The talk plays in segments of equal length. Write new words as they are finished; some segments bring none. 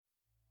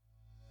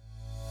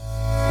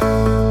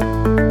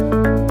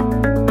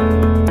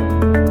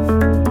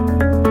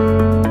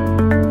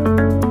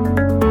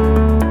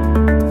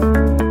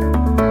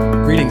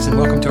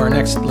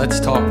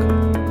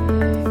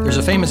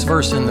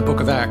verse in the book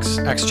of Acts,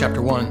 Acts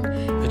chapter 1,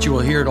 that you will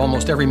hear at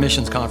almost every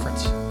missions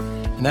conference.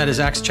 And that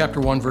is Acts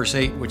chapter 1, verse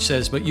 8, which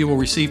says, "But you will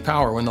receive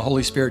power when the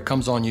Holy Spirit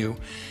comes on you,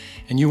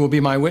 and you will be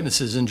my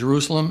witnesses in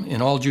Jerusalem,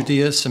 in all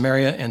Judea,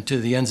 Samaria, and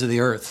to the ends of the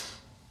earth."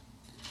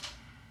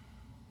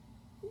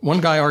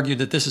 One guy argued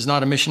that this is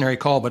not a missionary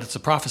call, but it's a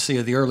prophecy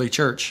of the early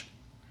church.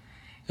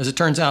 As it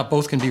turns out,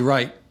 both can be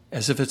right,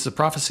 as if it's the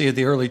prophecy of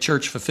the early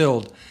church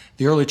fulfilled.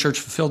 The early church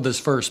fulfilled this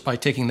verse by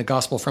taking the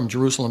gospel from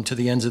Jerusalem to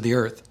the ends of the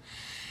earth.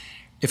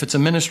 If it's a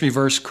ministry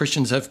verse,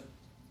 Christians have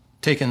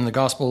taken the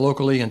gospel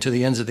locally and to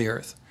the ends of the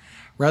earth.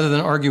 Rather than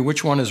argue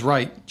which one is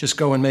right, just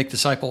go and make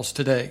disciples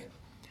today.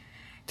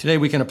 Today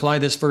we can apply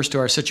this verse to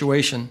our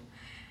situation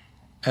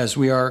as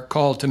we are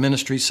called to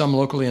ministry, some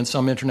locally and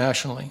some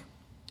internationally.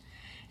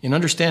 In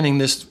understanding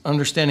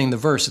the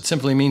verse, it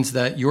simply means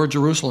that your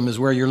Jerusalem is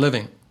where you're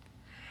living.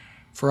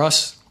 For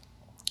us,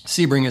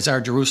 Sebring is our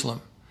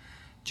Jerusalem.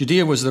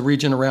 Judea was the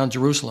region around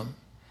Jerusalem.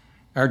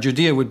 Our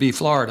Judea would be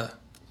Florida.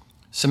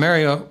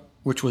 Samaria,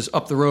 which was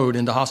up the road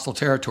into hostile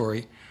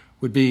territory,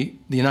 would be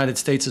the United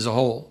States as a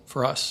whole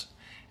for us.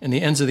 And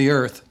the ends of the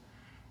earth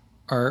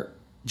are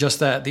just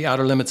that, the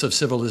outer limits of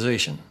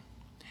civilization.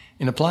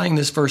 In applying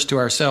this verse to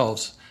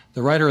ourselves,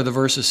 the writer of the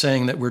verse is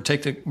saying that we're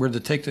to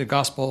take the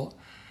gospel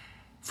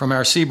from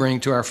our Sebring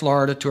to our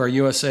Florida, to our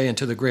USA, and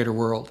to the greater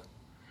world.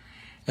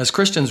 As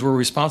Christians, we're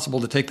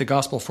responsible to take the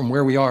gospel from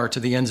where we are to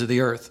the ends of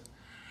the earth.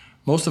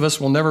 Most of us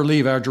will never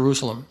leave our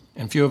Jerusalem,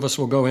 and few of us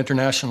will go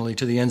internationally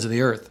to the ends of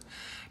the earth.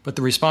 But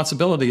the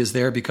responsibility is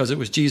there because it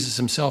was Jesus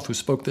himself who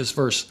spoke this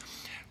verse,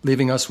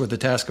 leaving us with the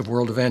task of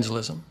world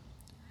evangelism.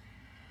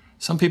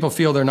 Some people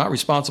feel they're not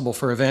responsible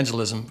for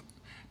evangelism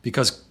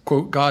because,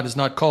 quote, "God has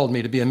not called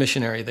me to be a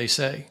missionary," they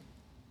say.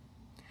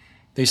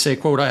 They say,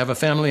 quote, "I have a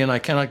family and I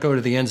cannot go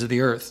to the ends of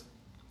the earth,"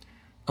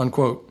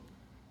 unquote.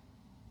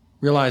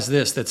 Realize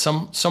this, that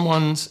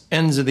someone's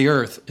ends of the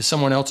earth is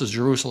someone else's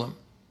Jerusalem.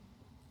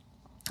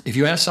 If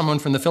you ask someone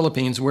from the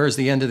Philippines, where's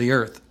the end of the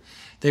earth?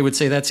 They would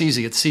say, that's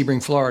easy, it's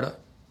Sebring, Florida.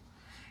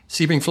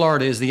 Sebring,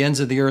 Florida is the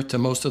ends of the earth to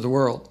most of the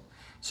world.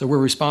 So we're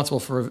responsible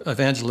for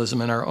evangelism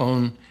in our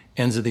own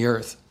ends of the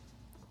earth.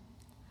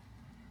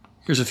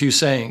 Here's a few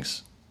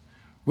sayings.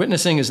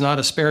 Witnessing is not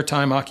a spare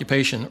time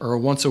occupation or a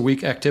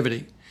once-a-week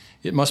activity.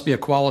 It must be a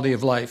quality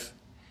of life.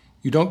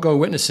 You don't go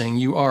witnessing,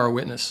 you are a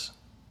witness.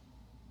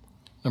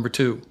 Number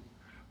 2,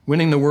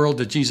 winning the world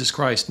to Jesus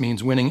Christ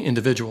means winning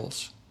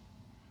individuals.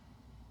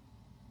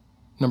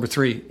 Number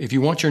 3, if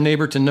you want your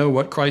neighbor to know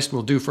what Christ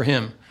will do for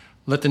him,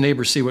 let the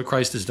neighbor see what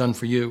Christ has done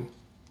for you.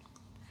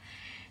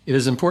 It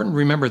is important to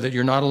remember that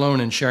you're not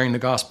alone in sharing the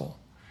gospel.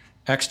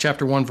 Acts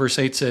chapter 1, verse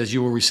 8 says,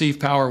 "You will receive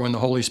power when the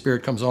Holy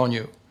Spirit comes on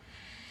you."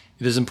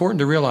 It is important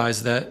to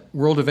realize that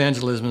world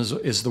evangelism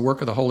is the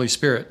work of the Holy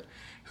Spirit,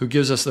 who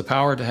gives us the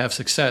power to have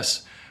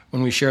success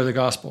when we share the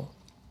gospel.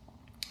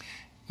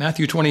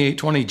 Matthew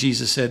 28:20,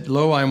 Jesus said,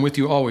 "Lo, I am with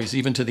you always,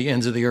 even to the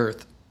ends of the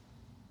earth."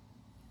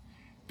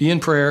 Be in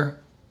prayer,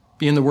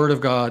 be in the Word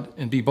of God,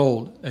 and be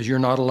bold, as you're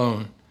not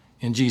alone.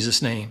 In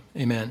Jesus' name,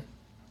 amen.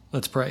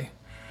 Let's pray.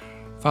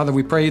 Father,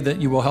 we pray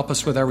that you will help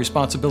us with our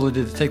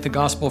responsibility to take the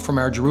gospel from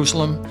our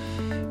Jerusalem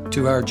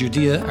to our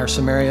Judea, our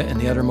Samaria,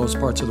 and the uttermost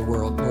parts of the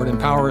world. Lord,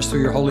 empower us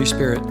through your Holy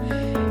Spirit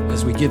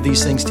as we give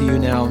these things to you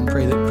now and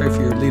pray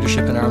for your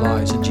leadership in our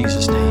lives. In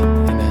Jesus' name,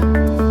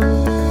 amen.